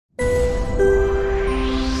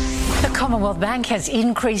Commonwealth Bank has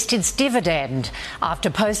increased its dividend after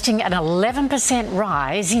posting an 11%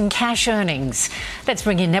 rise in cash earnings. Let's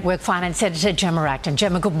bring in Network Finance Editor Gemma Acton.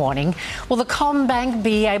 Gemma, good morning. Will the CommBank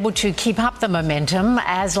be able to keep up the momentum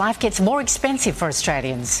as life gets more expensive for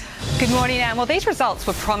Australians? Good morning, Anne. Well, these results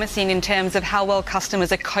were promising in terms of how well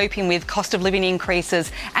customers are coping with cost of living increases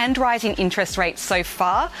and rising interest rates so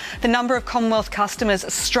far. The number of Commonwealth customers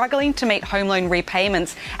struggling to meet home loan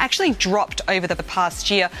repayments actually dropped over the past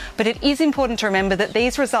year, but it is important to remember that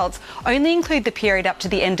these results only include the period up to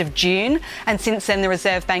the end of June, and since then the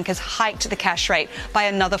Reserve Bank has hiked the cash rate by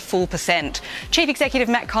another full %. Chief Executive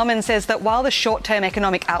Matt Comyn says that while the short-term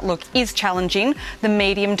economic outlook is challenging, the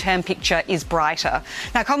medium-term picture is brighter.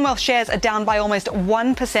 Now, Commonwealth shares are down by almost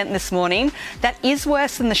 1% this morning. That is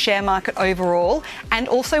worse than the share market overall, and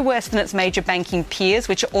also worse than its major banking peers,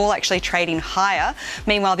 which are all actually trading higher.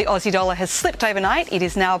 Meanwhile, the Aussie dollar has slipped overnight. It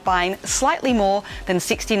is now buying slightly more than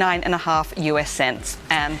 69.5 US cents.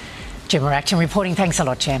 Anne. Gemma Acton reporting. Thanks a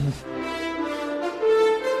lot, Gem.